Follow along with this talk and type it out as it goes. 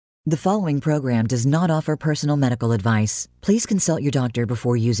The following program does not offer personal medical advice. Please consult your doctor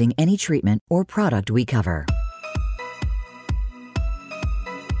before using any treatment or product we cover.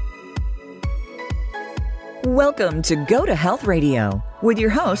 Welcome to Go to Health Radio with your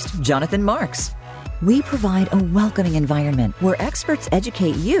host, Jonathan Marks. We provide a welcoming environment where experts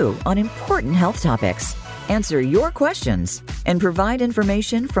educate you on important health topics, answer your questions, and provide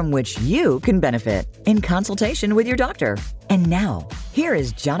information from which you can benefit in consultation with your doctor. And now, here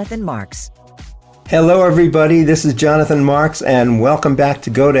is Jonathan Marks. Hello, everybody. This is Jonathan Marks, and welcome back to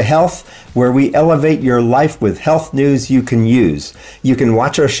Go to Health, where we elevate your life with health news you can use. You can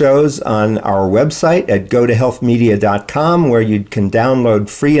watch our shows on our website at gotohealthmedia.com, where you can download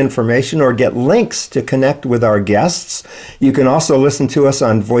free information or get links to connect with our guests. You can also listen to us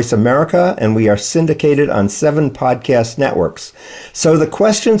on Voice America, and we are syndicated on 7 podcast networks. So the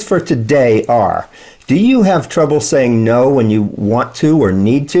questions for today are: do you have trouble saying no when you want to or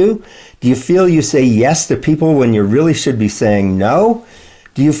need to? Do you feel you say yes to people when you really should be saying no?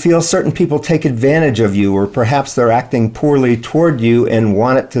 Do you feel certain people take advantage of you, or perhaps they're acting poorly toward you and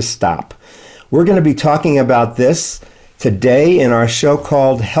want it to stop? We're going to be talking about this today in our show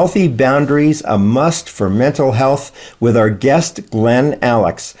called Healthy Boundaries, a Must for Mental Health, with our guest, Glenn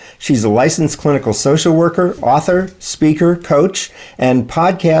Alex. She's a licensed clinical social worker, author, speaker, coach, and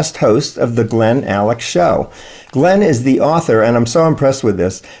podcast host of The Glenn Alex Show. Glenn is the author, and I'm so impressed with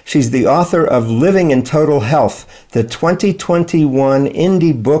this, she's the author of Living in Total Health, the 2021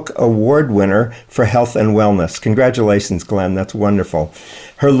 Indie Book Award winner for health and wellness. Congratulations, Glenn. That's wonderful.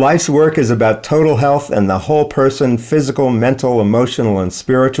 Her life's work is about total health and the whole person, physical, mental, emotional, and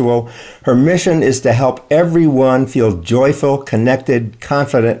spiritual. Her mission is to help everyone feel joyful, connected,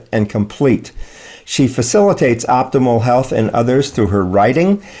 confident, and complete. She facilitates optimal health in others through her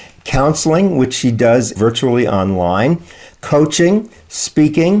writing, counseling, which she does virtually online, coaching,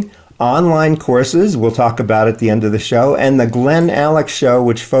 speaking, online courses, we'll talk about at the end of the show, and the Glenn Alex Show,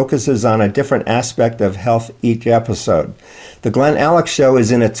 which focuses on a different aspect of health each episode. The Glenn Alex Show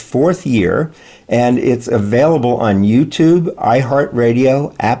is in its 4th year, and it's available on YouTube,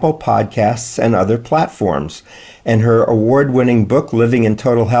 iHeartRadio, Apple Podcasts, and other platforms. And her award-winning book, Living in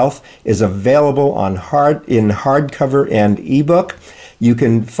Total Health, is available in hardcover and ebook. You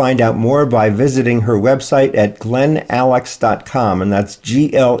can find out more by visiting her website at glennalex.com, and that's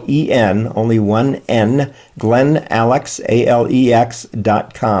Glen, only one N, glennalex,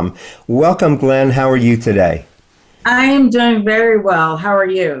 ALEX.com. Welcome, Glenn. How are you today? I am doing very well. How are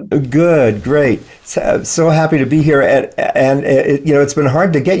you? Good, great. So happy to be here. It's been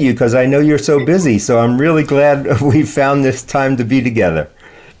hard to get you because I know you're so busy, so I'm really glad we found this time to be together.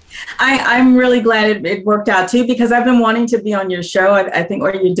 I'm really glad it worked out too, because I've been wanting to be on your show. I think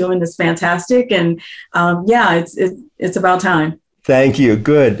what you're doing is fantastic, and it's about time. Thank you.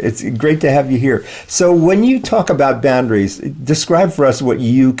 Good. It's great to have you here. So when you talk about boundaries, describe for us what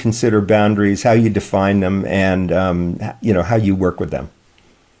you consider boundaries, how you define them, and how you work with them.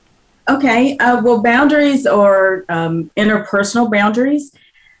 Okay. Well, boundaries or interpersonal boundaries,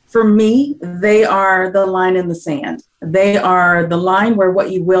 for me, they are the line in the sand. They are the line where what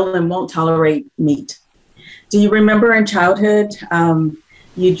you will and won't tolerate meet. Do you remember in childhood,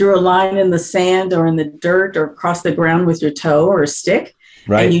 you drew a line in the sand or in the dirt or across the ground with your toe or a stick,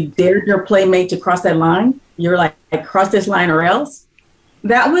 right? And you dared your playmate to cross that line? You're like, cross this line or else?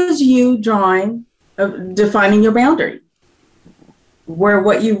 That was you defining your boundary, where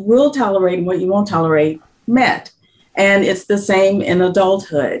what you will tolerate and what you won't tolerate met. And it's the same in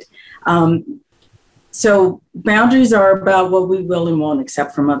adulthood. So boundaries are about what we will and won't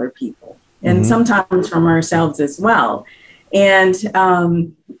accept from other people, and sometimes from ourselves as well. And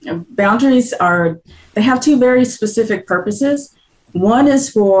boundaries they have 2 very specific purposes. One is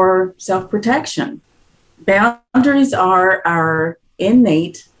for self-protection. Boundaries are our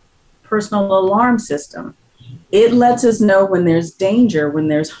innate personal alarm system. It lets us know when there's danger, when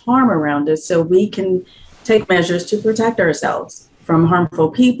there's harm around us, so we can take measures to protect ourselves from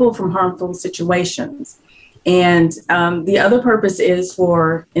harmful people, from harmful situations. And the other purpose is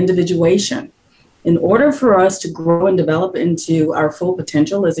for individuation. In order for us to grow and develop into our full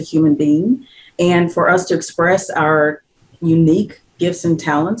potential as a human being, and for us to express our unique gifts and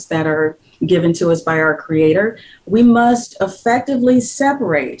talents that are given to us by our Creator, we must effectively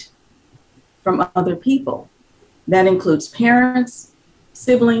separate from other people. That includes parents,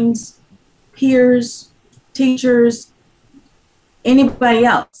 siblings, peers, teachers, anybody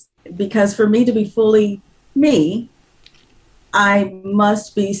else. Because for me to be fully me, I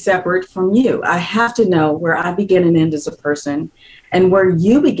must be separate from you. I have to know where I begin and end as a person and where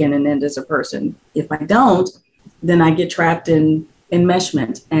you begin and end as a person. If I don't, then I get trapped in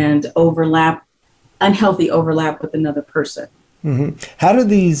enmeshment and unhealthy overlap with another person. Mm-hmm. How do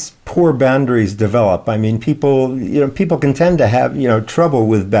these poor boundaries develop? I mean, people can tend to have, trouble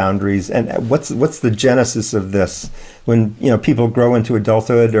with boundaries. And what's the genesis of this when, people grow into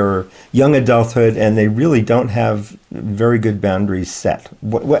adulthood or young adulthood and they really don't have very good boundaries set?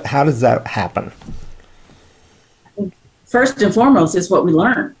 How does that happen? First and foremost is what we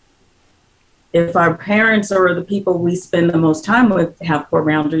learn. If our parents or the people we spend the most time with have poor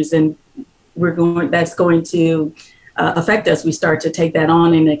boundaries, then that's going to affect us. We start to take that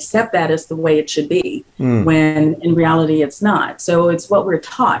on and accept that as the way it should be, when in reality it's not. So it's what we're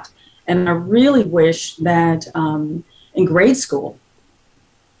taught. And I really wish that in grade school,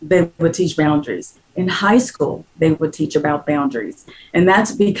 they would teach boundaries. In high school, they would teach about boundaries. And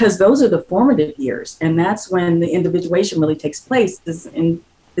that's because those are the formative years. And that's when the individuation really takes place, is in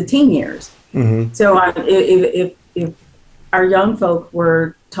the teen years. Mm-hmm. So if our young folk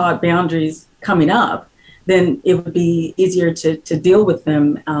were taught boundaries coming up, then it would be easier to deal with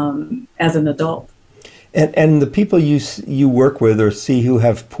them as an adult. And the people you work with or see who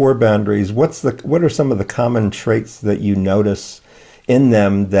have poor boundaries, what are some of the common traits that you notice in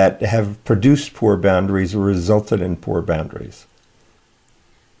them that have produced poor boundaries or resulted in poor boundaries?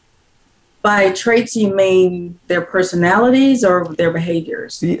 By traits, you mean their personalities or their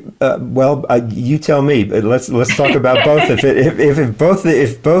behaviors? You tell me. But let's talk about both.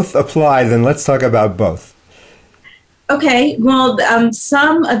 If both apply, then let's talk about both. Okay. Well,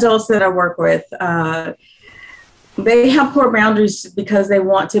 some adults that I work with, they have poor boundaries because they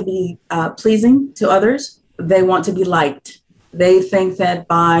want to be pleasing to others. They want to be liked. They think that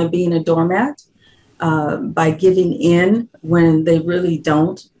by being a doormat, by giving in when they really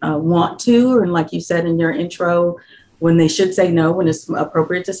don't want to, and like you said in your intro, when they should say no, when it's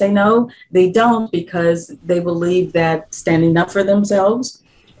appropriate to say no, they don't, because they believe that standing up for themselves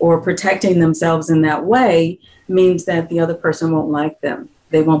or protecting themselves in that way means that the other person won't like them.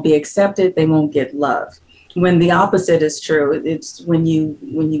 They won't be accepted. They won't get love. When the opposite is true, it's when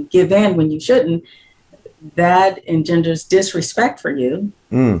you give in when you shouldn't, that engenders disrespect for you,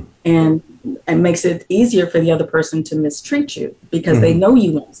 and makes it easier for the other person to mistreat you because they know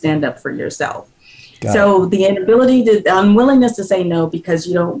you won't stand up for yourself. So the unwillingness to say no because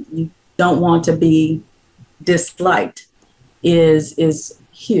you don't want to be disliked is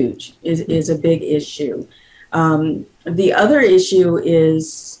huge, is a big issue. The other issue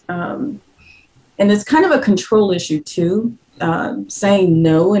is, and it's kind of a control issue too, saying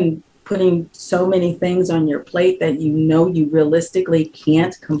no and putting so many things on your plate that you realistically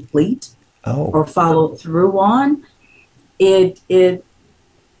can't complete or follow through on. It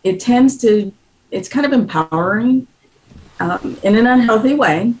tends to, it's kind of empowering in an unhealthy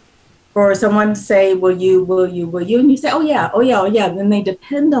way for someone to say, will you? And you say, oh yeah. Then they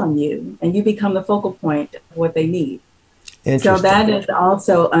depend on you and you become the focal point of what they need. So that is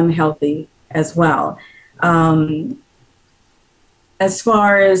also unhealthy as well. As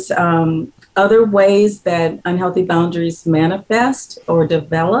far as other ways that unhealthy boundaries manifest or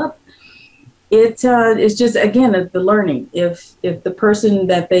develop, it's just, again, the learning. If the person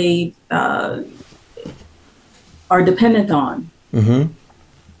that they are dependent on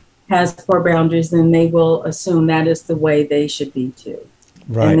has poor boundaries, then they will assume that is the way they should be too.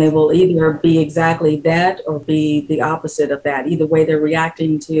 Right. And they will either be exactly that or be the opposite of that. Either way, they're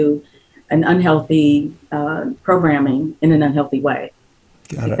reacting to an unhealthy programming in an unhealthy way.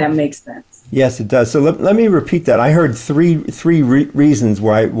 If that makes sense. Yes, it does. So let me repeat that. I heard three reasons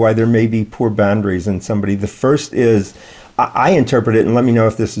why there may be poor boundaries in somebody. The first is, I interpret it, and let me know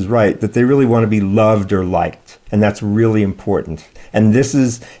if this is right, that they really want to be loved or liked, and that's really important. And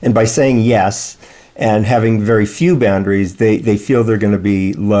by saying yes and having very few boundaries, they feel they're going to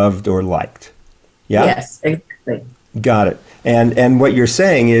be loved or liked. Yeah? Yes, exactly. Got it. And what you're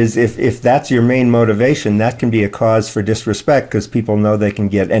saying is if that's your main motivation, that can be a cause for disrespect because people know they can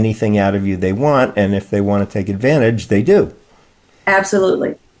get anything out of you they want, and if they want to take advantage, they do.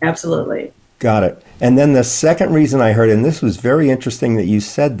 Absolutely. Absolutely. Got it. And then the second reason I heard, and this was very interesting that you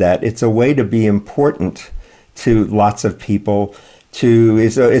said that, it's a way to be important to lots of people.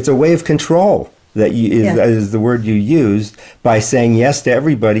 It's a way of control. That is the word you used. By saying yes to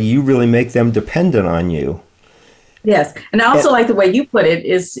everybody, you really make them dependent on you. Yes, and I also like the way you put it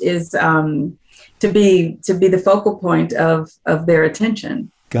is to be the focal point of their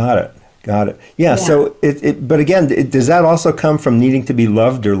attention. Got it. Yeah. So but again, does that also come from needing to be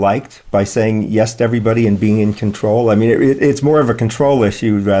loved or liked by saying yes to everybody and being in control? I mean, it's more of a control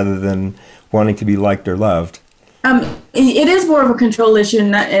issue rather than wanting to be liked or loved. It is more of a control issue,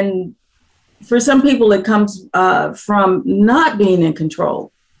 and for some people, it comes from not being in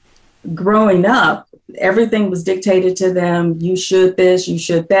control. Growing up, everything was dictated to them. You should this, you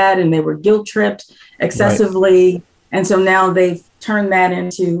should that, and they were guilt tripped excessively. Right. And so now they've turned that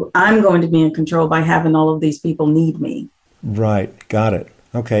into, I'm going to be in control by having all of these people need me. Right. Got it.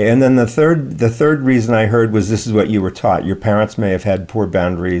 Okay. And then the third reason I heard was this is what you were taught. Your parents may have had poor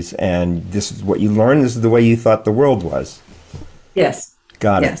boundaries, and this is what you learned. This is the way you thought the world was. Yes.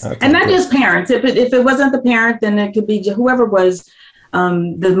 Got yes. it. Okay, and not just parents. If it wasn't the parent, then it could be whoever was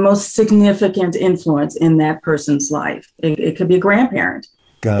the most significant influence in that person's life. It could be a grandparent.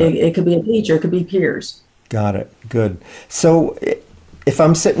 Got it. It could be a teacher. It could be peers. Got it. Good. So if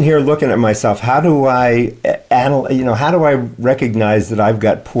I'm sitting here looking at myself, how do I recognize that I've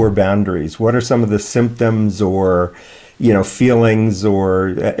got poor boundaries? What are some of the symptoms or, feelings or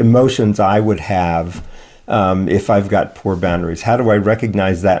emotions I would have if I've got poor boundaries? How do I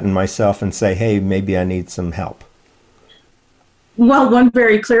recognize that in myself and say, hey, maybe I need some help? Well, one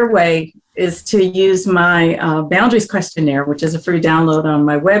very clear way is to use my boundaries questionnaire, which is a free download on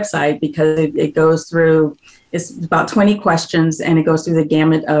my website, because it goes through, it's about 20 questions, and it goes through the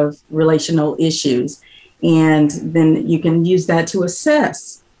gamut of relational issues. And then you can use that to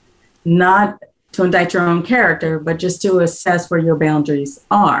assess, not to indict your own character, but just to assess where your boundaries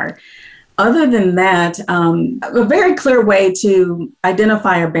are. Other than that, a very clear way to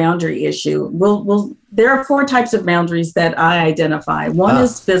identify a boundary issue, there are 4 types of boundaries that I identify. One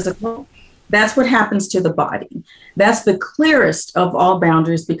is physical. That's what happens to the body. That's the clearest of all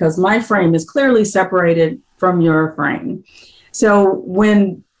boundaries, because my frame is clearly separated from your frame. So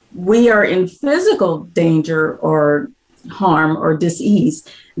when we are in physical danger or harm or dis-ease,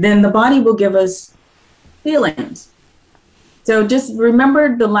 then the body will give us feelings. So just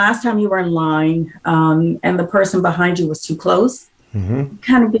remember the last time you were in line and the person behind you was too close. Mm-hmm.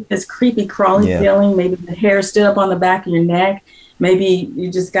 Kind of get this creepy, crawling feeling. Maybe the hair stood up on the back of your neck. Maybe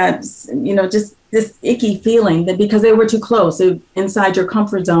you just got, just this icky feeling that because they were too close, inside your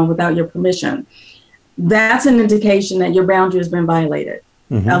comfort zone without your permission. That's an indication that your boundary has been violated.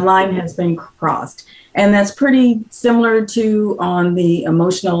 Mm-hmm. A line has been crossed. And that's pretty similar to on the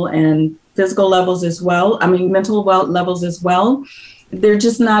emotional and physical levels as well. Mental levels as well. They're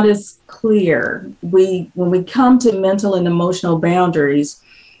just not as clear. When we come to mental and emotional boundaries,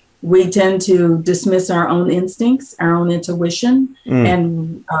 we tend to dismiss our own instincts, our own intuition,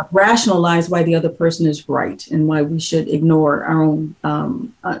 and rationalize why the other person is right and why we should ignore our own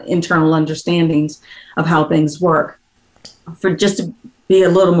internal understandings of how things work. For just to be a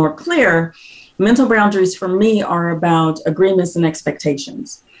little more clear, mental boundaries for me are about agreements and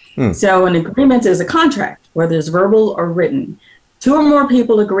expectations. So an agreement is a contract, whether it's verbal or written. 2 or more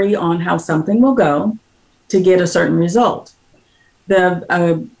people agree on how something will go to get a certain result.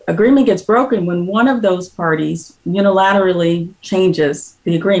 The agreement gets broken when one of those parties unilaterally changes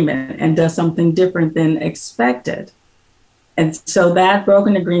the agreement and does something different than expected. And so that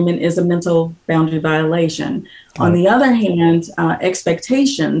broken agreement is a mental boundary violation. On the other hand,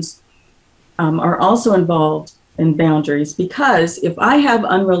 expectations are also involved in boundaries, because if I have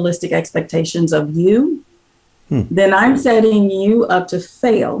unrealistic expectations of you, then I'm setting you up to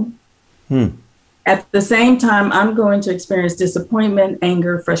fail. At the same time, I'm going to experience disappointment,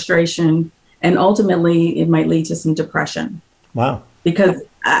 anger, frustration, and ultimately it might lead to some depression. Wow. Because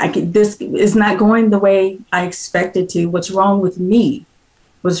this is not going the way I expected to. What's wrong with me?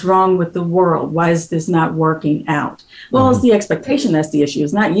 What's wrong with the world? Why is this not working out? Well, it's the expectation that's the issue.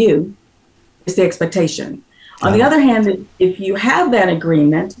 It's not you. It's the expectation. On the other hand, if you have that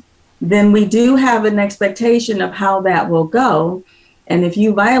agreement, then we do have an expectation of how that will go. And if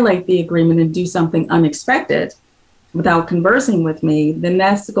you violate the agreement and do something unexpected without conversing with me, then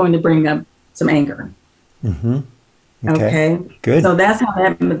that's going to bring up some anger. Mm-hmm. Okay. Good. So that's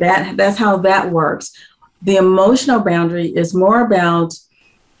how that works. The emotional boundary is more about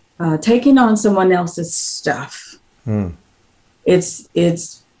taking on someone else's stuff.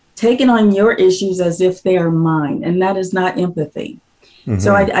 It's taking on your issues as if they are mine, and that is not empathy. Mm-hmm.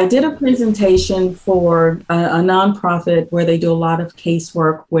 So I did a presentation for a nonprofit where they do a lot of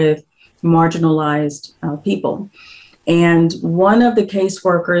casework with marginalized people. And one of the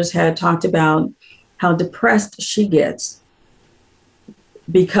caseworkers had talked about how depressed she gets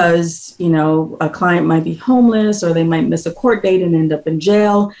because, a client might be homeless or they might miss a court date and end up in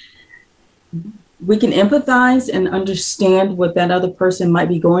jail. We can empathize and understand what that other person might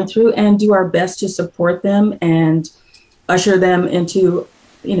be going through and do our best to support them and usher them into,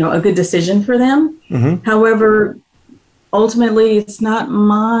 a good decision for them. Mm-hmm. However, ultimately, it's not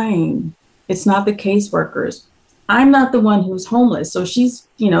mine. It's not the caseworkers. I'm not the one who's homeless. So she's,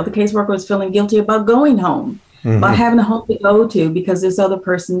 the caseworker was feeling guilty about going home, about having a home to go to because this other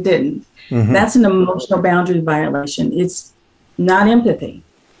person didn't. That's an emotional boundary violation. It's not empathy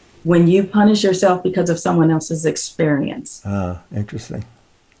when you punish yourself because of someone else's experience. Interesting.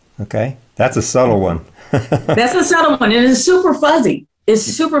 Okay. That's a subtle one. That's a subtle one. It is super fuzzy. It's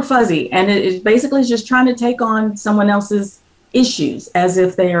super fuzzy. And it is basically just trying to take on someone else's issues as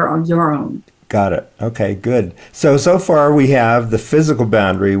if they are on your own. Got it. Okay, good. So far we have the physical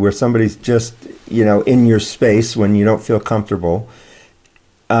boundary where somebody's just, in your space when you don't feel comfortable.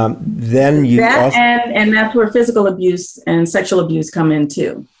 Then you and that's where physical abuse and sexual abuse come in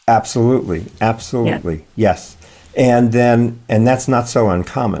too. Absolutely. Yes. And that's not so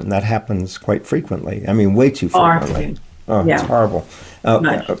uncommon. That happens quite frequently. I mean, way too frequently. Oh, yeah. It's horrible.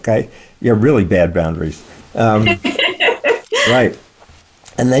 Okay. Yeah, really bad boundaries. Right.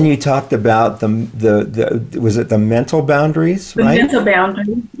 And then you talked about was it the mental boundaries, right? The mental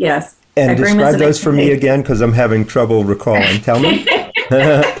boundary, yes. And describe those for me again, because I'm having trouble recalling. Tell me.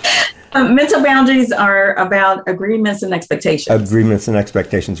 Mental boundaries are about agreements and expectations. Agreements and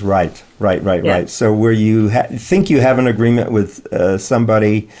expectations, right. So where you think you have an agreement with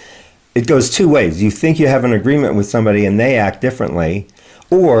somebody, it goes two ways. You think you have an agreement with somebody and they act differently,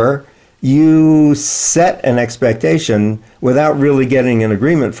 or you set an expectation without really getting an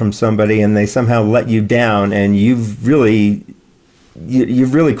agreement from somebody and they somehow let you down, and you've really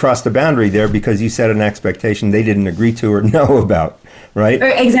crossed the boundary there because you set an expectation they didn't agree to or know about, right?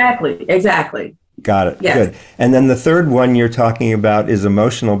 Exactly. Got it. Yes. Good. And then the third one you're talking about is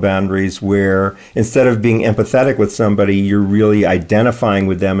emotional boundaries, where instead of being empathetic with somebody, you're really identifying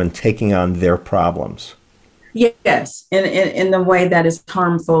with them and taking on their problems. Yes, in the way that is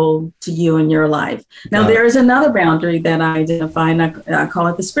harmful to you in your life. Now, there is another boundary that I identify, and I call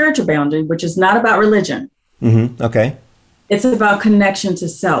it the spiritual boundary, which is not about religion. Okay. It's about connection to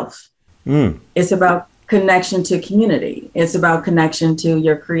self. It's about connection to community. It's about connection to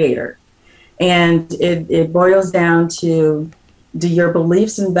your creator. And it boils down to, do your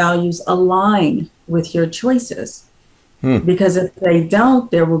beliefs and values align with your choices? Because if they don't,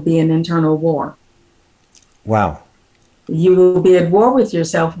 there will be an internal war. Wow. You will be at war with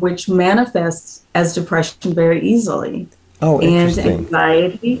yourself, which manifests as depression very easily. Oh, interesting. And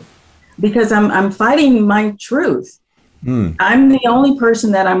anxiety, because I'm fighting my truth. I'm the only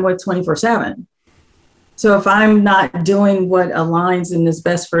person that I'm with 24/7. So if I'm not doing what aligns and is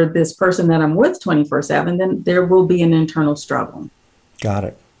best for this person that I'm with 24/7, then there will be an internal struggle. Got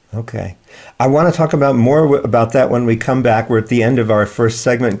it. Okay. I want to talk about more about that when we come back. We're at the end of our first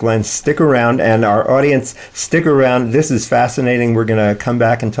segment. Glenn, stick around, and our audience, stick around. This is fascinating. We're going to come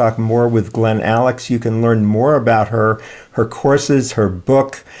back and talk more with Glenn Alex. You can learn more about her courses, her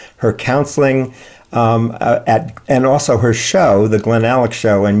book, her counseling, and also her show, The Glenn Alex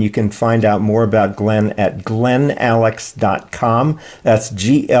Show, and you can find out more about Glenn at glennalex.com. That's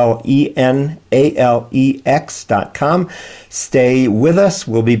GLENALEX.com. Stay with us.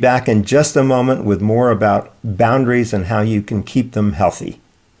 We'll be back in just a moment with more about boundaries and how you can keep them healthy.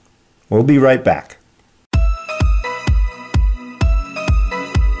 We'll be right back.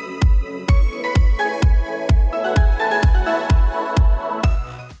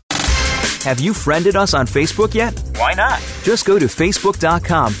 Have you friended us on Facebook yet? Why not? Just go to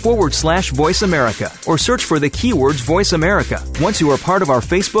facebook.com/Voice America or search for the keywords Voice America. Once you are part of our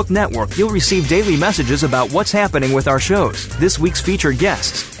Facebook network, you'll receive daily messages about what's happening with our shows, this week's featured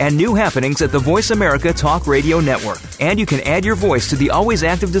guests, and new happenings at the Voice America Talk Radio Network. And you can add your voice to the always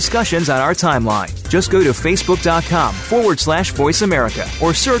active discussions on our timeline. Just go to facebook.com/Voice America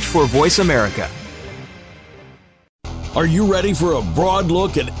or search for Voice America. Are you ready for a broad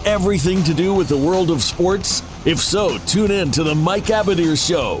look at everything to do with the world of sports? If so, tune in to the Mike Abadir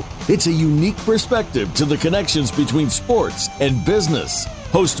Show. It's a unique perspective to the connections between sports and business.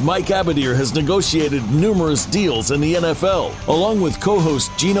 Host Mike Abadir has negotiated numerous deals in the NFL. Along with co-host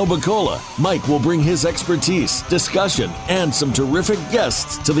Gino Bacola, Mike will bring his expertise, discussion, and some terrific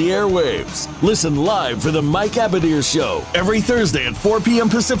guests to the airwaves. Listen live for the Mike Abadir Show every Thursday at 4 p.m.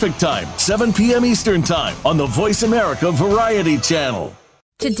 Pacific Time, 7 p.m. Eastern Time on the Voice America Variety Channel.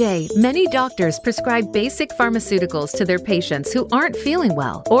 Today, many doctors prescribe basic pharmaceuticals to their patients who aren't feeling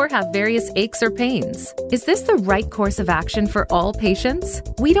well or have various aches or pains. Is this the right course of action for all patients?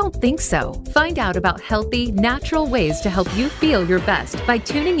 We don't think so. Find out about healthy, natural ways to help you feel your best by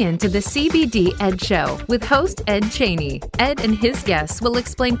tuning in to the CBD Ed Show with host Ed Cheney. Ed and his guests will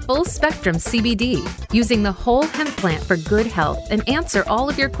explain full-spectrum CBD, using the whole hemp plant for good health, and answer all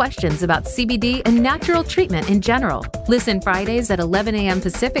of your questions about CBD and natural treatment in general. Listen Fridays at 11 a.m.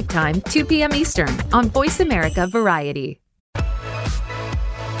 Pacific Time, 2 p.m. Eastern on Voice America Variety.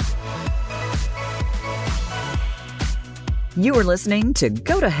 You are listening to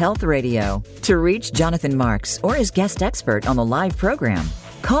Go to Health Radio. To reach Jonathan Marks or his guest expert on the live program,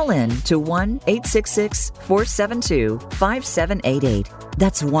 call in to 1-866-472-5788.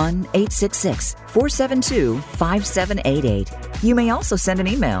 That's 1-866-472-5788. You may also send an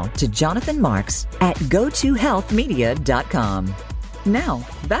email to jonathanmarks@gotohealthmedia.com. Now,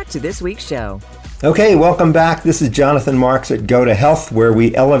 back to this week's show. Okay, welcome back. This is Jonathan Marks at Go to Health, where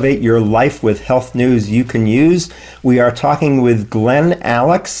we elevate your life with health news you can use. We are talking with Glenn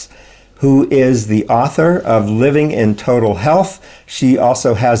Alex, who is the author of Living in Total Health. She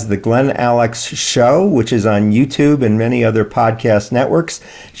also has the Glenn Alex Show, which is on YouTube and many other podcast networks.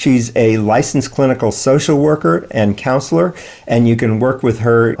 She's a licensed clinical social worker and counselor, and you can work with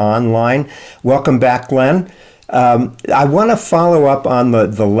her online. Welcome back, Glenn. I want to follow up on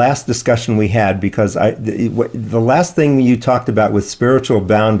the last discussion we had, because the last thing you talked about with spiritual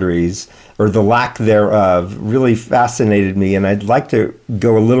boundaries, or the lack thereof, really fascinated me, and I'd like to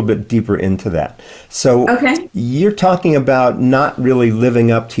go a little bit deeper into that. So okay. You're talking about not really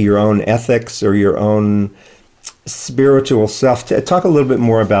living up to your own ethics or your own spiritual self. Talk a little bit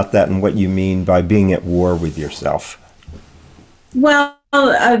more about that and what you mean by being at war with yourself. Well,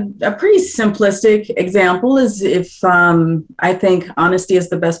 a pretty simplistic example is if I think honesty is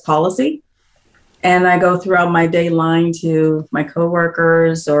the best policy, and I go throughout my day lying to my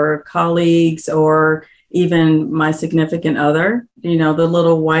coworkers or colleagues or even my significant other, the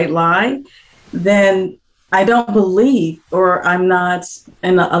little white lie, then I don't believe, or I'm not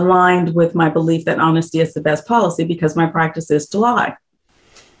aligned with my belief that honesty is the best policy, because my practice is to lie.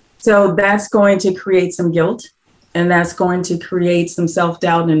 So that's going to create some guilt. And that's going to create some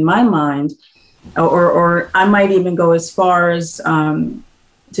self-doubt in my mind, or I might even go as far as to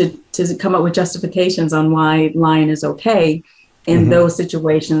come up with justifications on why lying is okay in those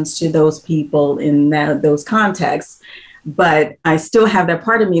situations to those people in those contexts. But I still have that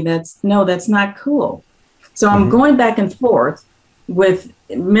part of me that's not cool. So I'm going back and forth with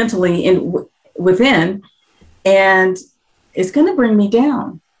mentally within, and it's going to bring me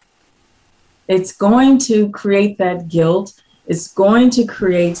down. It's going to create that guilt. It's going to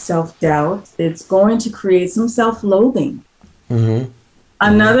create self-doubt. It's going to create some self-loathing.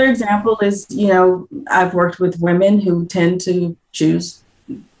 Another example is, I've worked with women who tend to choose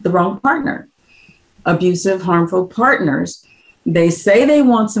the wrong partner, abusive, harmful partners. They say they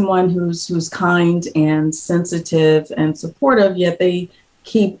want someone who's kind and sensitive and supportive, yet they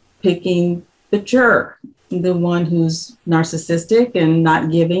keep picking the jerk, the one who's narcissistic and not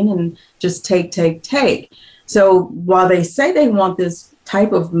giving and just take. So while they say they want this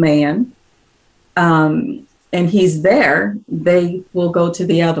type of man, and he's there, they will go to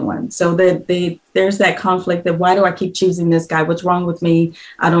the other one. So that there's that conflict that, why do I keep choosing this guy? What's wrong with me?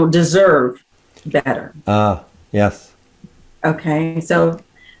 I don't deserve better. Yes. Okay. So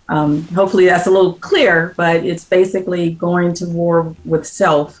hopefully that's a little clear, but it's basically going to war with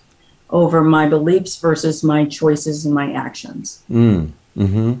self over my beliefs versus my choices and my actions.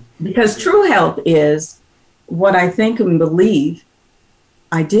 Because true health is what I think and believe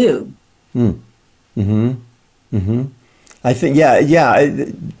I do. I think,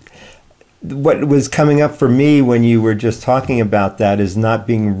 what was coming up for me when you were just talking about that is not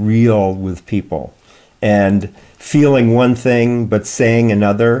being real with people and feeling one thing but saying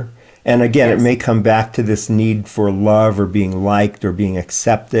another. And again, It may come back to this need for love or being liked or being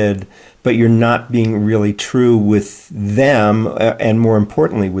accepted, but you're not being really true with them, and more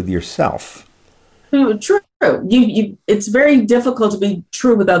importantly, with yourself. True. It's very difficult to be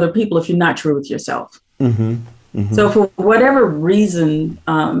true with other people if you're not true with yourself. So for whatever reason,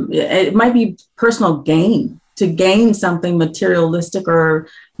 it might be personal gain, to gain something materialistic or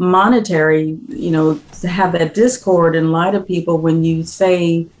monetary, to have that discord and lie to people when you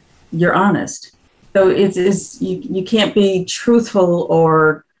say you're honest. So you can't be truthful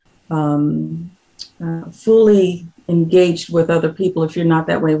or fully engaged with other people if you're not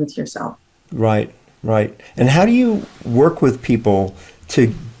that way with yourself. Right. And how do you work with people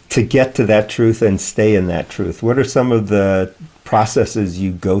to get to that truth and stay in that truth? What are some of the processes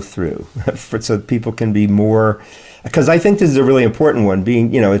you go through so that people can be more? Because I think this is a really important one.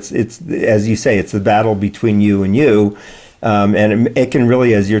 Being, it's as you say, it's the battle between you and you. And it can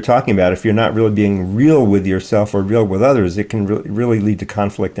really, as you're talking about, if you're not really being real with yourself or real with others, it can really lead to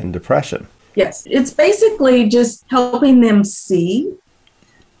conflict and depression. Yes, it's basically just helping them see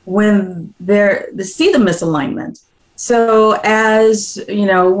when see the misalignment. So as,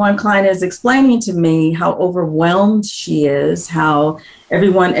 one client is explaining to me how overwhelmed she is, how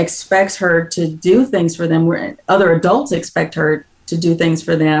everyone expects her to do things for them, where other adults expect her to do things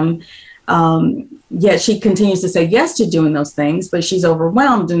for them. Yet she continues to say yes to doing those things, but she's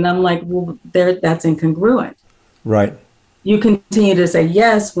overwhelmed. And I'm like, well, that's incongruent. Right. You continue to say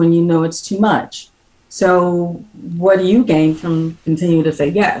yes when you know it's too much. So what do you gain from continuing to say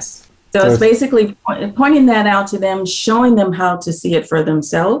yes? So it's basically pointing that out to them, showing them how to see it for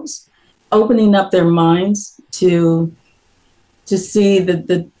themselves, opening up their minds to see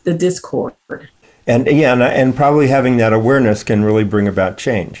the discord. And probably having that awareness can really bring about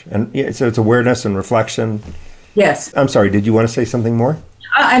change. And so it's awareness and reflection. Yes. I'm sorry, did you want to say something more?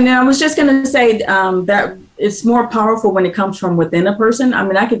 And I was just going to say that it's more powerful when it comes from within a person. I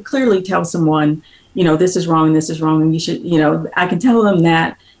mean, I could clearly tell someone, this is wrong, and you should, I can tell them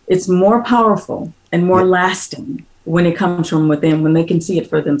that. It's more powerful and more lasting when it comes from within, when they can see it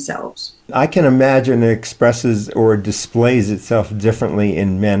for themselves. I can imagine it expresses or displays itself differently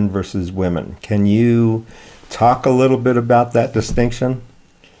in men versus women. Can you talk a little bit about that distinction,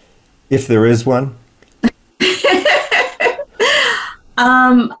 if there is one?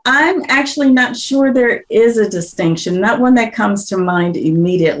 I'm actually not sure there is a distinction, not one that comes to mind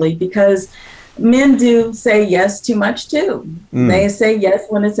immediately, because men do say yes too much too. They say yes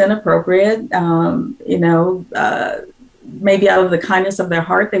when it's inappropriate. Maybe out of the kindness of their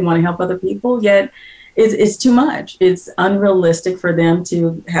heart, they want to help other people, yet it's too much. It's unrealistic for them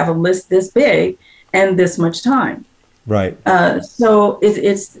to have a list this big and this much time. Right. So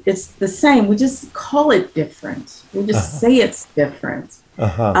it's the same. We just call it different. We just say it's different.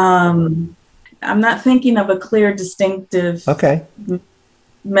 I'm not thinking of a clear, distinctive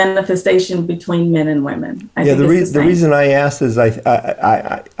manifestation between men and women. The reason I ask is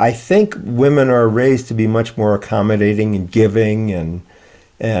I think women are raised to be much more accommodating and giving, and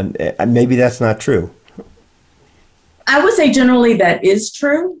maybe that's not true. I would say generally that is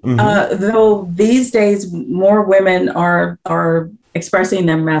true, though these days more women are expressing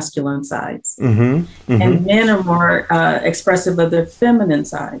their masculine sides, and men are more expressive of their feminine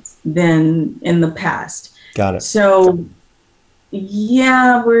sides than in the past. Got it. So,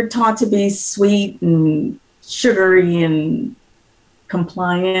 yeah, we're taught to be sweet and sugary and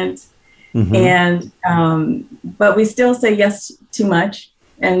compliant, and but we still say yes too much,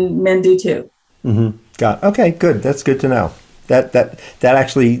 and men do too. Got it. Okay, good. That's good to know. That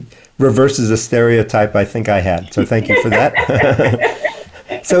actually reverses a stereotype I think I had. So thank you for that.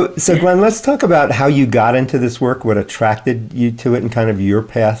 So Glenn, let's talk about how you got into this work, what attracted you to it, and kind of your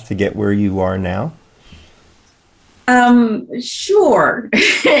path to get where you are now. Sure.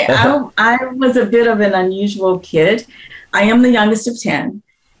 I was a bit of an unusual kid. I am the youngest of 10,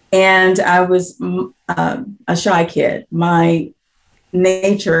 and I was a shy kid. My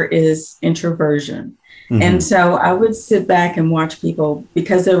nature is introversion. And so I would sit back and watch people,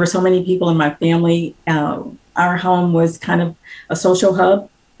 because there were so many people in my family. Our home was kind of a social hub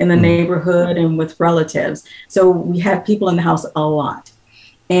in the neighborhood and with relatives. So we had people in the house a lot.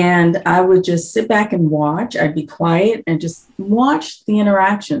 And I would just sit back and watch. I'd be quiet and just watch the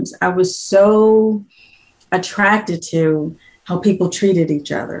interactions. I was so attracted to how people treated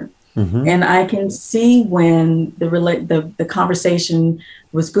each other. And I can see when the conversation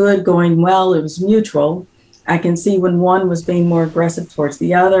was good, going well, it was mutual. I can see when one was being more aggressive towards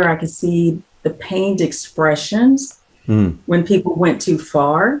the other. I could see the pained expressions when people went too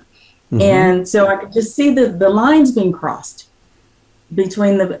far. And so I could just see the lines being crossed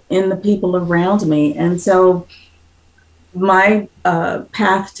between the people around me. And so my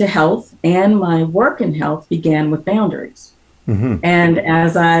path to health and my work in health began with boundaries. And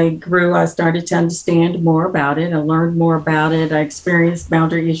as I grew, I started to understand more about it. I learned more about it. I experienced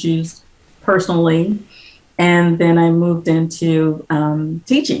boundary issues personally. And then I moved into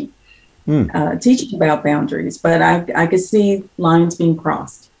teaching about boundaries. But I could see lines being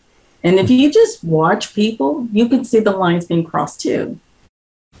crossed. And if you just watch people, you can see the lines being crossed too,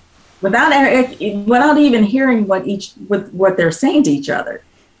 without even hearing what they're saying to each other.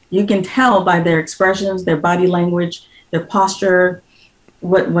 You can tell by their expressions, their body language, their posture,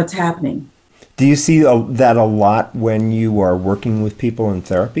 what's happening. Do you see that a lot when you are working with people in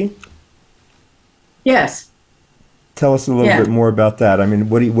therapy? Yes. Tell us a little bit more about that. I mean,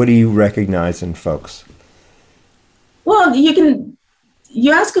 what do you recognize in folks? Well,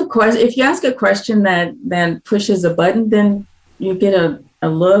 you ask a question. If you ask a question that pushes a button, then you get a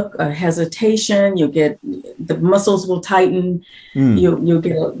look, a hesitation. You get the muscles will tighten.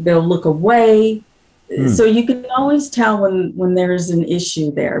 They'll look away. So you can always tell when there's an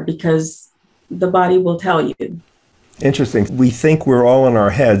issue there, because the body will tell you. Interesting. We think we're all in our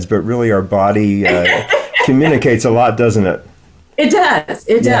heads, but really our body communicates a lot, doesn't it? It does.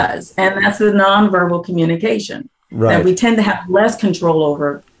 It does. And that's the nonverbal communication that we tend to have less control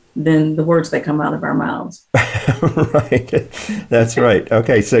over than the words that come out of our mouths. Right. That's right.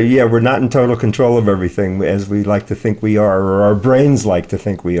 Okay. So, yeah, we're not in total control of everything as we like to think we are, or our brains like to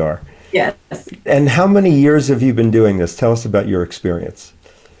think we are. Yes. And how many years have you been doing this? Tell us about your experience.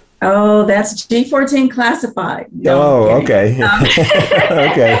 Oh, that's G14 classified. Okay.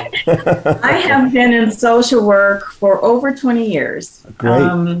 Okay. I have been in social work for over 20 years. Great.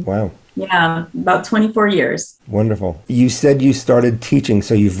 Wow. Yeah, about 24 years. Wonderful. You said you started teaching,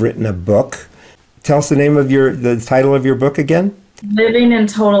 so you've written a book. Tell us the title of your book again. Living in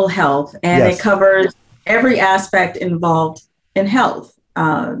Total Health, and Yes. it covers every aspect involved in health,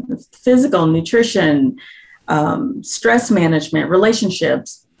 physical, nutrition, stress management,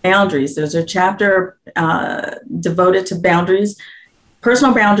 relationships, boundaries. There's a chapter devoted to boundaries,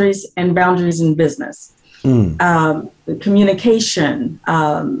 personal boundaries, and boundaries in business. Communication,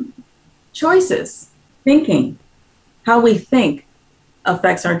 choices, thinking, how we think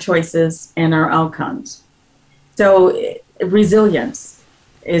affects our choices and our outcomes. So resilience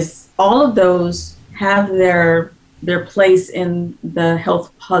is, all of those have their place in the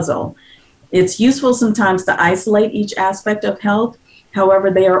health puzzle. It's useful sometimes to isolate each aspect of health.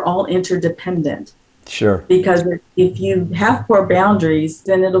 However, they are all interdependent. Sure. Because if you have poor boundaries,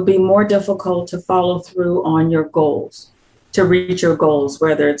 then it'll be more difficult to follow through on your goals, to reach your goals,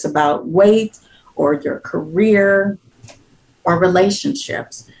 whether it's about weight or your career or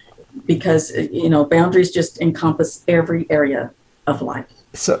relationships, because, boundaries just encompass every area of life.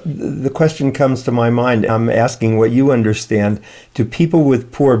 So the question comes to my mind. I'm asking what you understand. Do people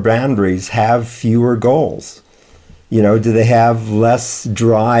with poor boundaries have fewer goals? Do they have less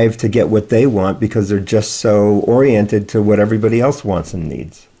drive to get what they want because they're just so oriented to what everybody else wants and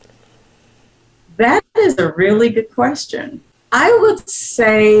needs? That is a really good question. I would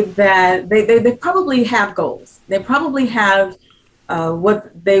say that they probably have goals. They probably have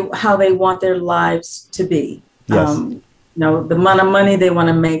how they want their lives to be. Yes. The amount of money they want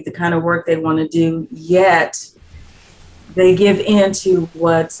to make, the kind of work they want to do, yet they give in to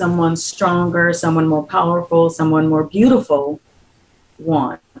what someone stronger, someone more powerful, someone more beautiful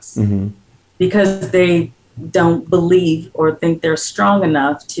wants, because they don't believe or think they're strong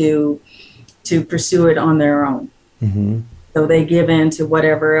enough to pursue it on their own. So they give in to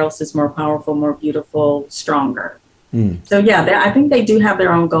whatever else is more powerful, more beautiful, stronger. So yeah, I think they do have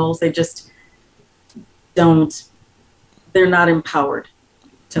their own goals. They just they're not empowered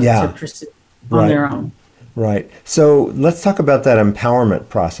to pursue on their own. Right. So let's talk about that empowerment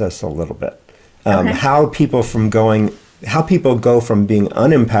process a little bit. Okay. How people go from being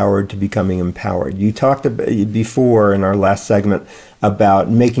unempowered to becoming empowered. You talked about before in our last segment about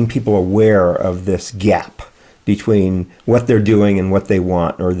making people aware of this gap between what they're doing and what they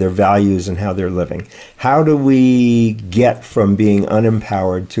want, or their values and how they're living. How do we get from being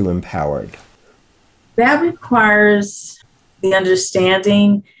unempowered to empowered? That requires the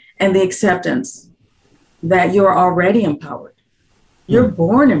understanding and the acceptance that you're already empowered. You're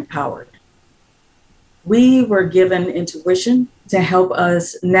born empowered. We were given intuition to help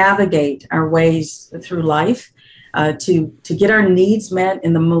us navigate our ways through life, to get our needs met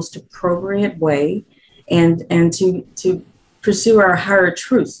in the most appropriate way, and to pursue our higher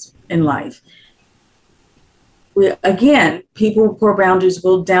truths in life. People with poor boundaries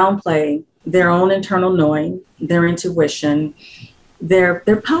will downplay their own internal knowing, their intuition, their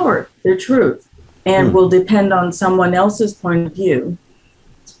power, their truth, and will depend on someone else's point of view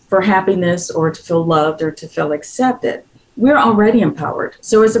for happiness or to feel loved or to feel accepted. We're already empowered.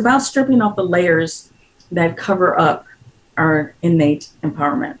 So it's about stripping off the layers that cover up our innate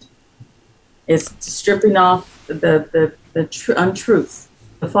empowerment. It's stripping off the untruths,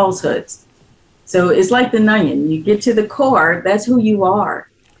 the falsehoods. So it's like the onion. You get to the core, that's who you are.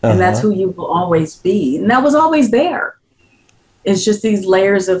 And that's who you will always be. And that was always there. It's just these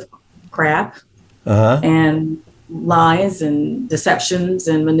layers of crap and lies and deceptions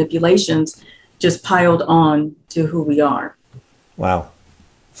and manipulations just piled on to who we are. Wow.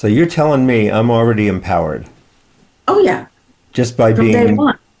 So you're telling me I'm already empowered. Oh yeah. Just by being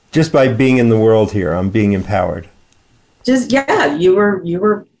in the world here, I'm being empowered. You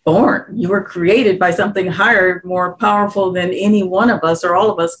were born. You were created by something higher, more powerful than any one of us or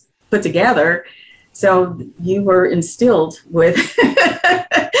all of us put together. So you were instilled with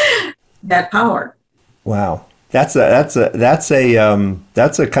that power. Wow. That's a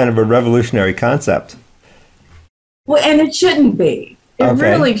kind of a revolutionary concept. Well, and it shouldn't be. It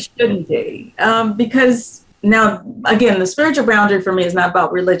really shouldn't be, because Now, again, the spiritual boundary for me is not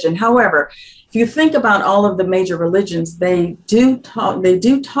about religion. However, if you think about all of the major religions, they do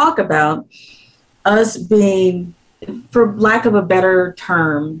talk about us being, for lack of a better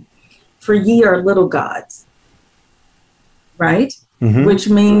term, for ye are little gods, right? Mm-hmm. Which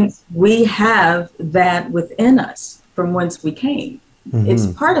means we have that within us from whence we came. Mm-hmm. It's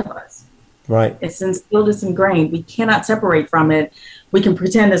part of us. Right. It's instilled, it's ingrained. We cannot separate from it. We can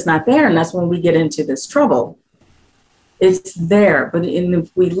pretend it's not there, and that's when we get into this trouble. It's there, but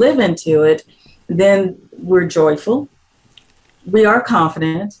if we live into it, then we're joyful, we are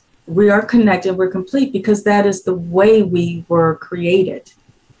confident, we are connected, we're complete, because that is the way we were created.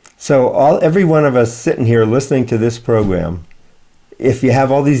 So every one of us sitting here listening to this program, if you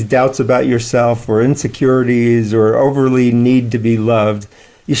have all these doubts about yourself or insecurities or overly need to be loved,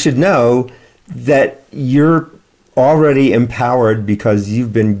 you should know that you're already empowered because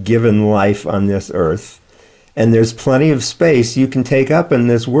you've been given life on this earth. And there's plenty of space you can take up in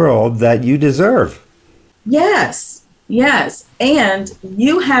this world that you deserve. Yes, yes. And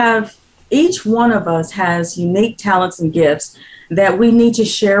each one of us has unique talents and gifts that we need to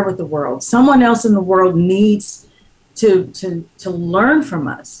share with the world. Someone else in the world needs to learn from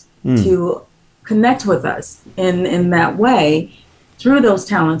us, to connect with us in that way through those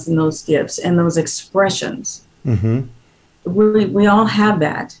talents and those gifts and those expressions. Mm-hmm. We all have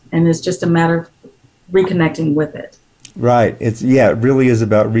that, and it's just a matter of reconnecting with it. Right. It really is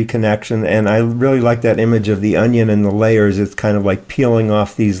about reconnection. And I really like that image of the onion and the layers. It's kind of like peeling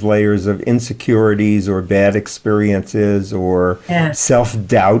off these layers of insecurities or bad experiences or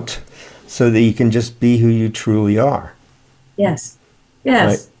self-doubt so that you can just be who you truly are. Yes.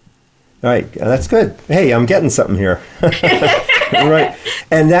 Yes. Right. That's good. Hey, I'm getting something here. Right.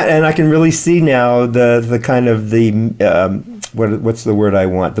 And I can really see now the kind of what's the word I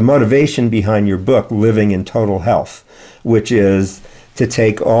want? The motivation behind your book, Living in Total Health, which is to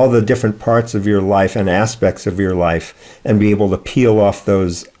take all the different parts of your life and aspects of your life and be able to peel off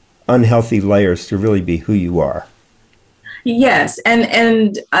those unhealthy layers to really be who you are. Yes.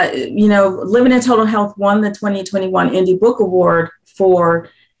 And Living in Total Health won the 2021 Indie Book Award for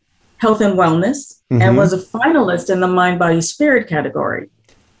Health and Wellness, mm-hmm. and was a finalist in the Mind, Body, Spirit category.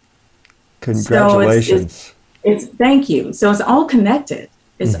 Congratulations. So it's thank you. So it's all connected.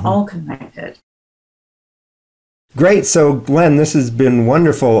 It's mm-hmm. all connected. Great. So, Glenn, this has been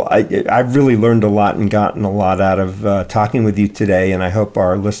wonderful. I've really learned a lot and gotten a lot out of talking with you today, and I hope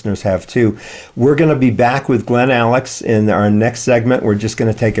our listeners have too. We're going to be back with Glenn Alex in our next segment. We're just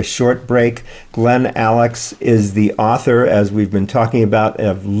going to take a short break. Glenn Alex is the author, as we've been talking about,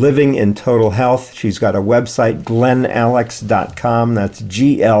 of Living in Total Health. She's got a website, glennalex.com. That's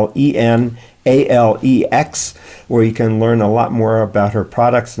GLENALEX, where you can learn a lot more about her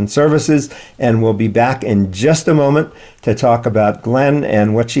products and services. And we'll be back in just a moment to talk about Glenn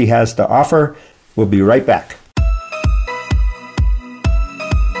and what she has to offer. We'll be right back.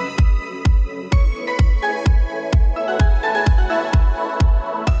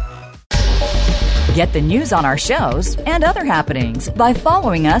 Get the news on our shows and other happenings by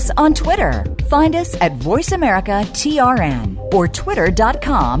following us on Twitter. Find us at VoiceAmericaTRN or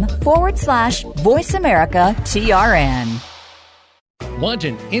twitter.com/VoiceAmericaTRN. Want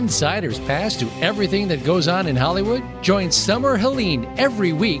an insider's pass to everything that goes on in Hollywood? Join Summer Helene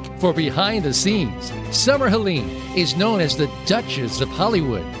every week for Behind the Scenes. Summer Helene is known as the Duchess of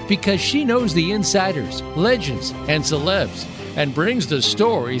Hollywood because she knows the insiders, legends, and celebs, and brings the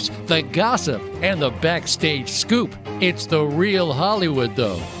stories, the gossip, and the backstage scoop. It's the real Hollywood,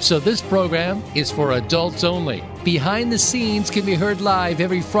 though, so this program is for adults only. Behind the Scenes can be heard live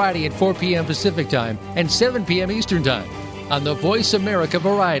every Friday at 4 p.m. Pacific Time and 7 p.m. Eastern Time on the Voice America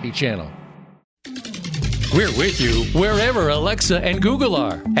Variety Channel. We're with you wherever Alexa and Google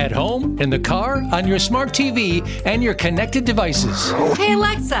are. At home, in the car, on your smart TV, and your connected devices. Hey,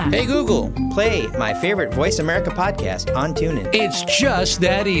 Alexa. Hey, Google. Play my favorite Voice America podcast on TuneIn. It's just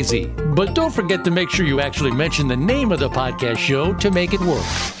that easy. But don't forget to make sure you actually mention the name of the podcast show to make it work.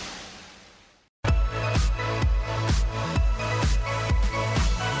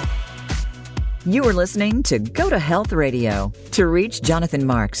 You are listening to Go to Health Radio. To reach Jonathan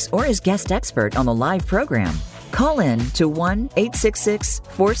Marks or his guest expert on the live program, call in to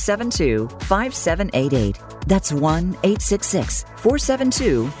 1-866-472-5788. That's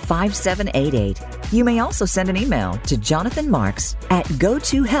 1-866-472-5788. You may also send an email to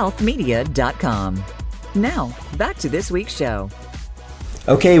jonathanmarks@gotohealthmedia.com. Now, back to this week's show.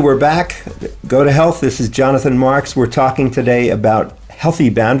 Okay, we're back. Go to Health. This is Jonathan Marks. We're talking today about healthy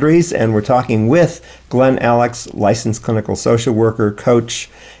boundaries, and we're talking with Glenn Alex, licensed clinical social worker, coach,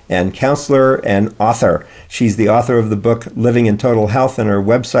 and counselor and author. She's the author of the book Living in Total Health, and her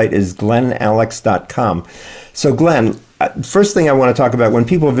website is glenalex.com. So Glenn, first thing I want to talk about, when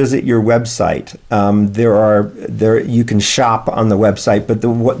people visit your website, you can shop on the website, but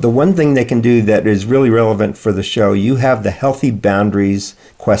the one thing they can do that is really relevant for the show, you have the Healthy Boundaries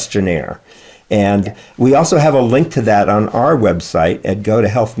questionnaire. And we also have a link to that on our website at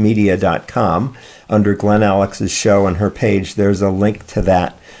gotohealthmedia.com. Under Glenn Alex's show and her page, there's a link to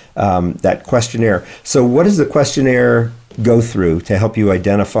that questionnaire. So what does the questionnaire go through to help you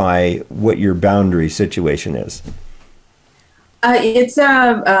identify what your boundary situation is? It's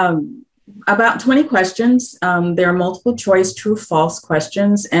about 20 questions. There are multiple choice, true, false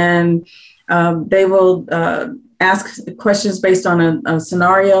questions, and they will ask questions based on a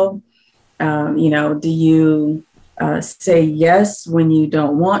scenario. Do you say yes when you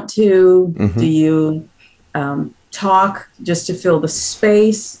don't want to? Mm-hmm. Do you talk just to fill the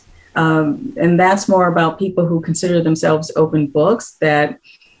space? And that's more about people who consider themselves open books, that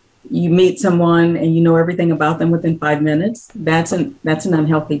you meet someone and you know everything about them within 5 minutes. That's an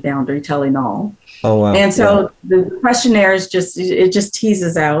unhealthy boundary, telling all. Oh, wow. And so the questionnaire is just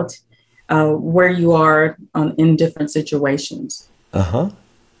teases out where you are in different situations.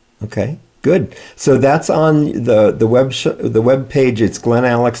 Okay. Good. So that's on the web page. It's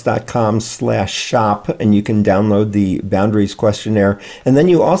glenalex.com/shop, and you can download the Boundaries questionnaire. And then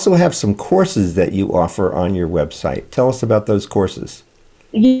you also have some courses that you offer on your website. Tell us about those courses.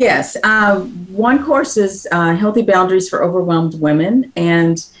 Yes. One course is Healthy Boundaries for Overwhelmed Women.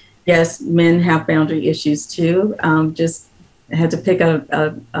 And yes, men have boundary issues too. Just had to pick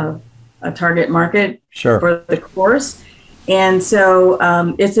a target market for the course. And so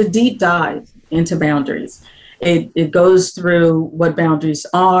it's a deep dive into boundaries. It goes through what boundaries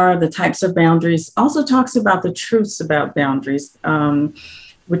are, the types of boundaries, also talks about the truths about boundaries,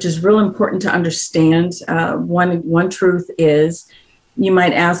 which is real important to understand. One truth is, you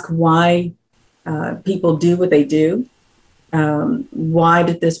might ask why people do what they do. Why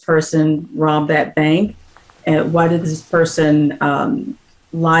did this person rob that bank? Why did this person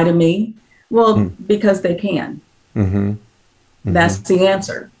lie to me? Well, because they can. Mm-hmm. That's the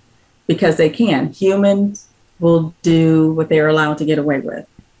answer. Because they can. Humans will do what they're allowed to get away with.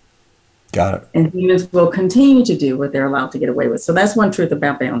 Got it. And humans will continue to do what they're allowed to get away with. So that's one truth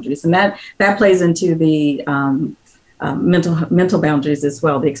about boundaries. And that plays into the mental boundaries as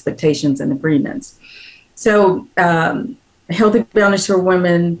well, the expectations and agreements. So Healthy Boundaries for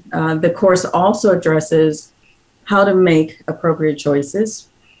Women, the course also addresses how to make appropriate choices.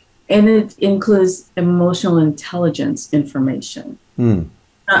 And it includes emotional intelligence information.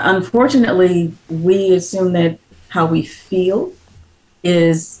 Unfortunately, we assume that how we feel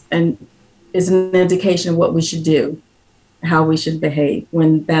is an indication of what we should do, how we should behave,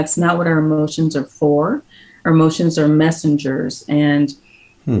 when that's not what our emotions are for. Our emotions are messengers, and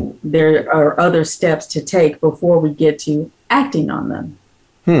there are other steps to take before we get to acting on them.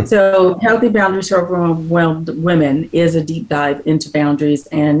 So Healthy Boundaries for Overwhelmed Women is a deep dive into boundaries,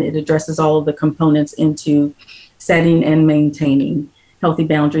 and it addresses all of the components into setting and maintaining healthy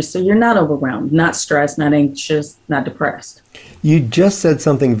boundaries. So you're not overwhelmed, not stressed, not anxious, not depressed. You just said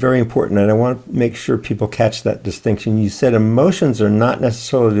something very important, and I want to make sure people catch that distinction. You said emotions are not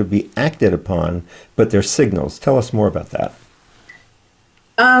necessarily to be acted upon, but they're signals. Tell us more about that.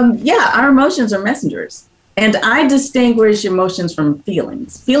 Our emotions are messengers. And I distinguish emotions from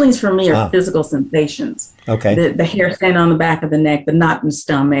feelings. Feelings for me are physical sensations. Okay. The hair standing on the back of the neck, the knot in the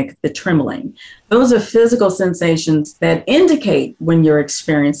stomach, the trembling. Those are physical sensations that indicate when you're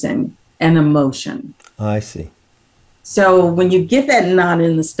experiencing an emotion. I see. So when you get that knot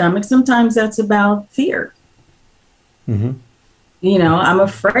in the stomach, sometimes that's about fear. Mm-hmm. I'm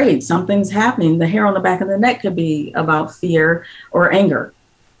afraid something's happening. The hair on the back of the neck could be about fear or anger.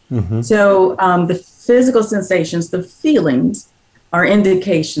 Mm-hmm. So the physical sensations, the feelings, are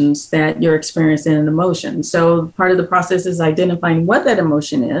indications that you're experiencing an emotion. So part of the process is identifying what that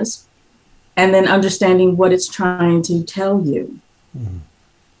emotion is, and then understanding what it's trying to tell you. Mm-hmm.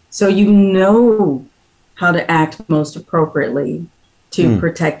 So you know how to act most appropriately to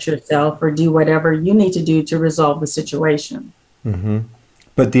protect yourself or do whatever you need to do to resolve the situation. Mm-hmm.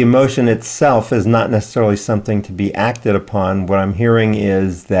 But the emotion itself is not necessarily something to be acted upon. What I'm hearing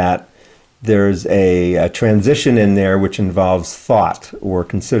is that there's a transition in there which involves thought or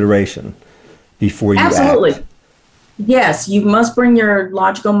consideration before you Absolutely. act. Yes, you must bring your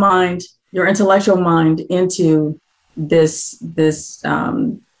logical mind, your intellectual mind into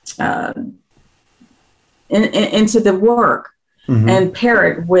into the work. and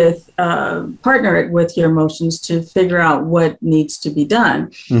pair it with, partner it with your emotions to figure out what needs to be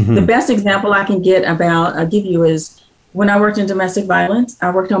done. The best example I can give you is when I worked in domestic violence,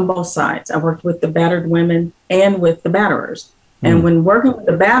 I worked on both sides. I worked with the battered women and with the batterers. And when working with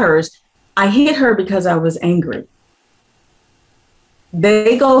the batterers, I hit her because I was angry.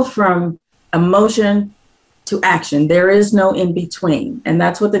 They go from emotion to action. There is no in between. And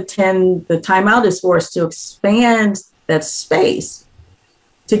that's what the timeout is for, is to expand that space,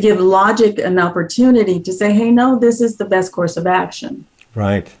 to give logic an opportunity to say, hey, no, this is the best course of action.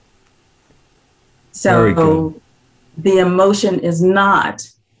 Right. So the emotion is not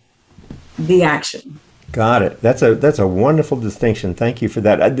the action. Got it. That's a wonderful distinction. Thank you for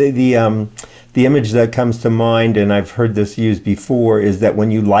that. The image that comes to mind, and I've heard this used before, is that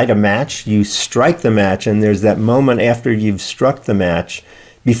when you light a match, you strike the match, and there's that moment after you've struck the match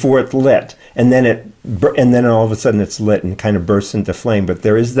before it's lit, and then all of a sudden it's lit and kind of bursts into flame. But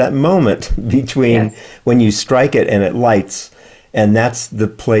there is that moment between when you strike it and it lights, and that's the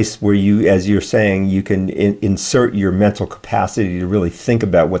place where you, as you're saying, you can insert your mental capacity to really think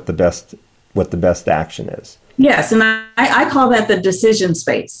about what the best action is. Yes, and I call that the decision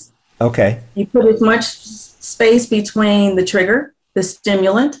space. Okay. You put as much space between the trigger, the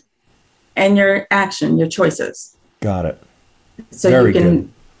stimulant, and your action, your choices. Got it. So you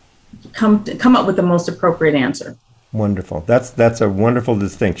can come up with the most appropriate answer. Wonderful. That's a wonderful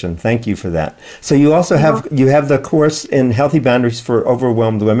distinction. Thank you for that. So you also have the course in Healthy Boundaries for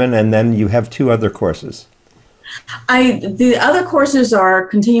Overwhelmed Women, and then you have two other courses. The other courses are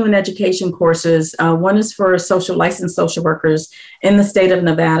continuing education courses. One is for licensed social workers in the state of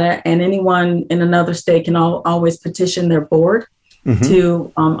Nevada, and anyone in another state can always petition their board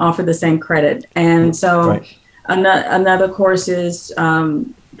to offer the same credit. And so another course is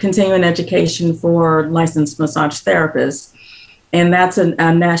continuing education for licensed massage therapists. And that's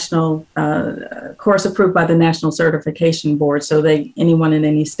a national course approved by the National Certification Board. So anyone in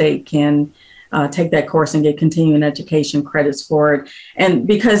any state can take that course and get continuing education credits for it. And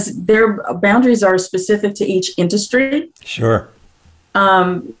because their boundaries are specific to each industry. Sure.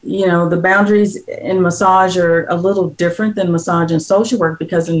 The boundaries in massage are a little different than massage and social work,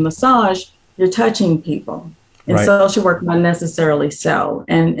 because in massage, you're touching people. In social work, not necessarily so.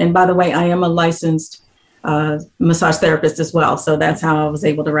 And by the way, I am a licensed massage therapist as well. So that's how I was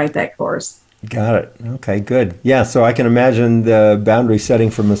able to write that course. Got it. Okay, good. Yeah, so I can imagine the boundary setting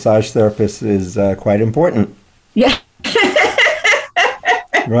for massage therapists is quite important. Yeah.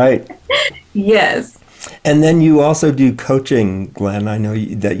 Right. Yes. And then you also do coaching, Glenn. I know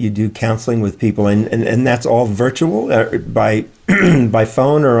that you do counseling with people, and that's all virtual, by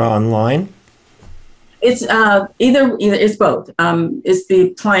phone or online? It's either it's both. It's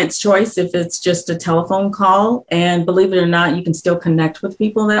the client's choice if it's just a telephone call, and believe it or not, you can still connect with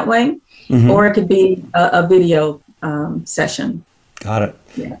people that way. Or it could be a video session. Got it.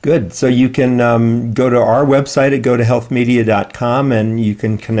 Yeah. Good. So you can go to our website at gotohealthmedia.com, and you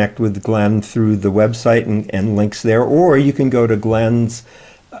can connect with Glenn through the website and links there. Or you can go to Glenn's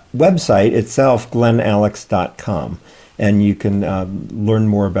website itself, glennalex.com. And you can learn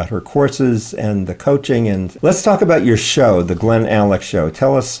more about her courses and the coaching. And let's talk about your show, the Glenn Alex Show.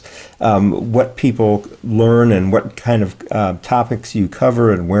 Tell us what people learn and what kind of topics you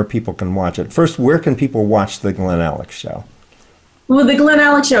cover and where people can watch it. First, where can people watch the Glenn Alex Show? Well, the Glenn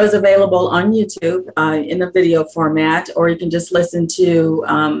Alex Show is available on YouTube in a video format, or you can just listen to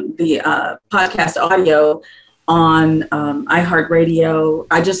the podcast audio on iHeartRadio.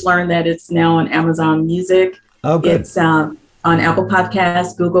 I just learned that it's now on Amazon Music. Oh, good. It's on Apple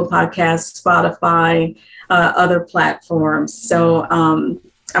Podcasts, Google Podcasts, Spotify, other platforms. So I'm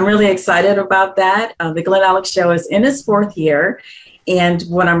really excited about that. The Glenn Alex Show is in its 4th year. And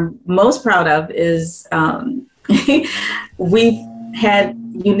what I'm most proud of is we've had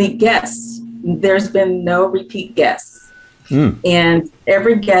unique guests. There's been no repeat guests. And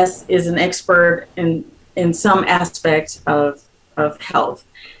every guest is an expert in some aspect of health.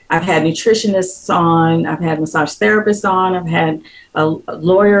 I've had nutritionists on, I've had massage therapists on, I've had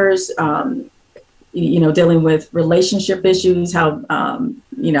lawyers, dealing with relationship issues, how,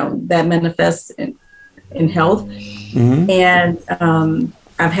 that manifests in health. And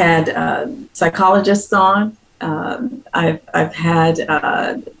I've had psychologists on, I've had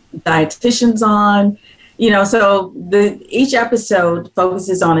dietitians on, so each episode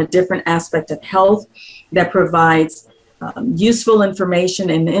focuses on a different aspect of health that provides useful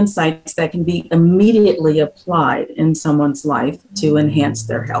information and insights that can be immediately applied in someone's life to enhance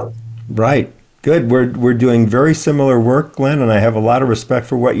their health. Right. Good. We're doing very similar work, Glenn, and I have a lot of respect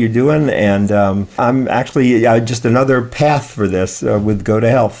for what you're doing. And I'm actually just another path for this with Go to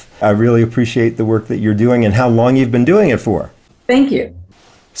Health. I really appreciate the work that you're doing and how long you've been doing it for. Thank you.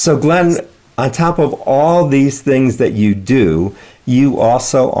 So, Glenn, on top of all these things that you do, you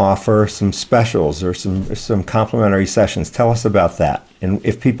also offer some specials or some complimentary sessions. Tell us about that, and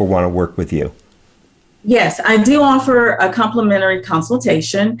if people want to work with you. Yes, I do offer a complimentary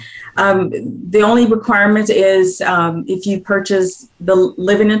consultation. The only requirement is if you purchase the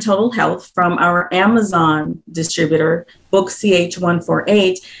Living in Total Health from our Amazon distributor, Book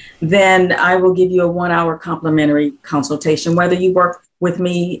CH148, then I will give you a 1-hour complimentary consultation. Whether you work with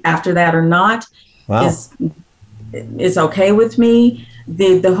me after that or not is okay with me.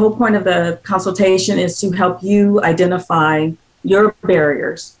 The whole point of the consultation is to help you identify your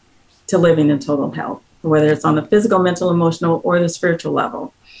barriers to living in total health, whether it's on the physical, mental, emotional, or the spiritual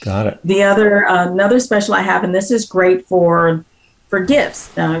level. Got it. The other, another special I have, and this is great for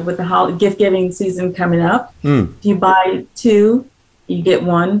gifts with the gift giving season coming up. If you buy 2, you get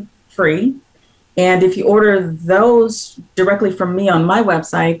 1 free. And if you order those directly from me on my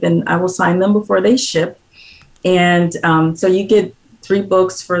website, then I will sign them before they ship. And so you get 3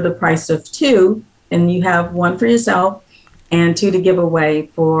 books for the price of 2, and you have 1 for yourself and 2 to give away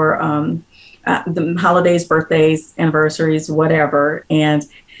for the holidays, birthdays, anniversaries, whatever. And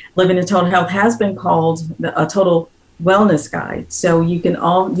Living in Total Health has been called a total wellness guide. So you can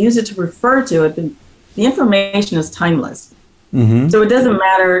all use it to refer to it. The information is timeless. Mm-hmm. So it doesn't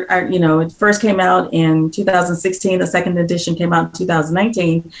matter, it first came out in 2016, the second edition came out in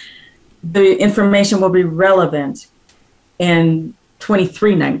 2019. The information will be relevant in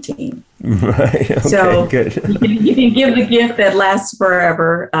 2319. Right. Okay, so good. you can give the gift that lasts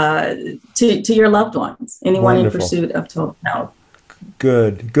forever to your loved ones, anyone Wonderful. In pursuit of total health.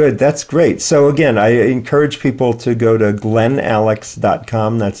 Good. That's great. So again, I encourage people to go to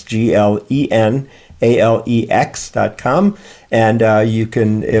glenalex.com. That's GLENALEX.com. And you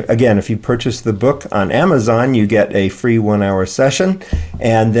can, if you purchase the book on Amazon, you get a free 1-hour session.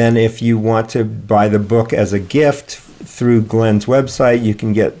 And then if you want to buy the book as a gift through Glenn's website, you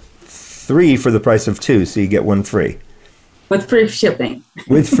can get 3 for the price of 2. So you get 1 free. With free shipping.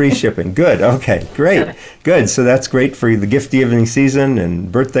 With free shipping. Good. Okay, great. Good. So that's great for the gift giving season and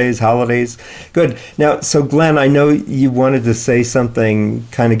birthdays, holidays. Good. Now, so Glenn, I know you wanted to say something,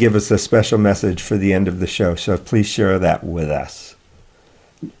 kind of give us a special message for the end of the show. So please share that with us.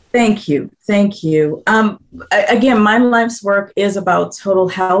 Thank you. Again, my life's work is about total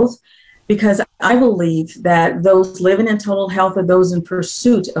health because I believe that those living in total health or those in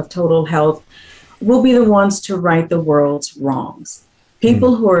pursuit of total health will be the ones to right the world's wrongs.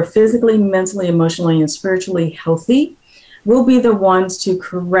 People who are physically, mentally, emotionally, and spiritually healthy will be the ones to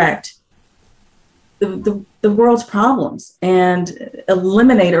correct the world's problems and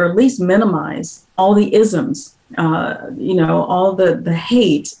eliminate or at least minimize all the isms, all the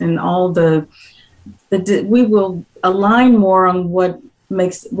hate and all we will align more on what's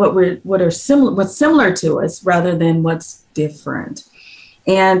similar to us rather than what's different.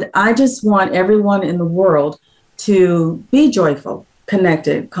 And I just want everyone in the world to be joyful,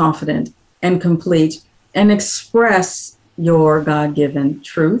 connected, confident, and complete, and express your God-given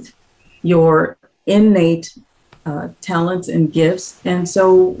truth, your innate talents and gifts. And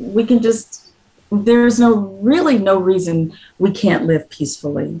so we can there's no reason we can't live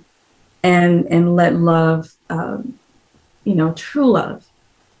peacefully and let love, true love,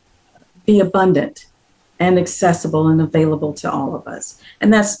 be abundant and accessible and available to all of us.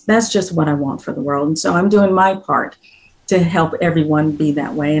 And that's just what I want for the world. And so I'm doing my part to help everyone be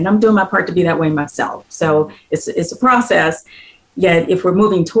that way. And I'm doing my part to be that way myself. So it's a process, yet if we're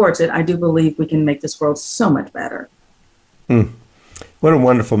moving towards it, I do believe we can make this world so much better. What a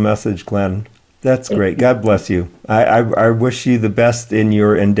wonderful message, Glenn. That's great. God bless you. I wish you the best in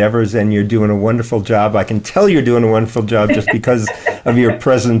your endeavors, and you're doing a wonderful job. I can tell you're doing a wonderful job just because of your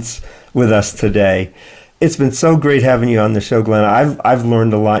presence with us today. It's been so great having you on the show, Glenn. I've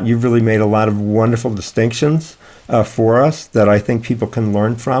learned a lot. You've really made a lot of wonderful distinctions for us that I think people can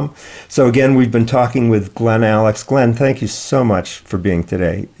learn from. So again, we've been talking with Glenn Alex. Glenn, thank you so much for being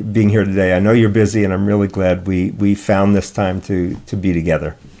here today. I know you're busy, and I'm really glad we found this time to be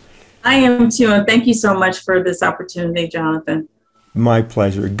together. I am too, and thank you so much for this opportunity, Jonathan. My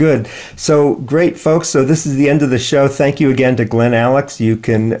pleasure. Good. So great, folks. So this is the end of the show. Thank you again to Glenn Alex. You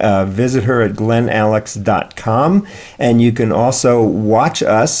can visit her at glennalex.com, and you can also watch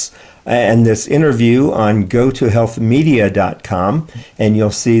us and this interview on gotohealthmedia.com, and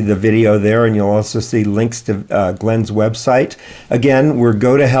you'll see the video there, and you'll also see links to Glenn's website. Again, we're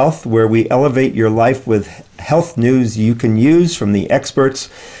Go to Health, where we elevate your life with health news you can use from the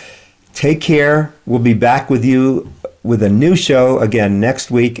experts. Take care. We'll be back with you with a new show again next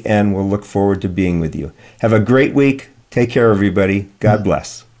week, and we'll look forward to being with you. Have a great week. Take care, everybody. God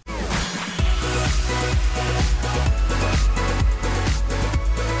bless.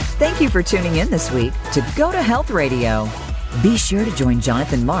 Thank you for tuning in this week to Go to Health Radio. Be sure to join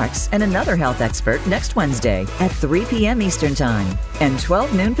Jonathan Marks and another health expert next Wednesday at 3 p.m. Eastern Time and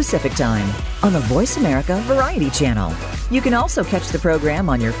 12 noon Pacific Time on the Voice America Variety Channel. You can also catch the program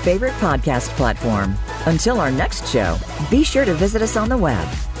on your favorite podcast platform. Until our next show, be sure to visit us on the web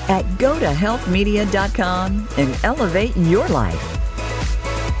at gotohealthmedia.com and elevate your life.